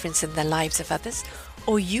makes a difference in the lives of others,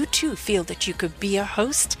 or you too feel that you could be a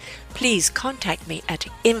host, please contact me at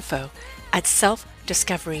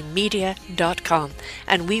info@selfdiscoverymedia.com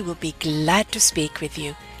and we will be glad to speak with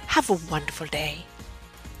you. Have a wonderful day.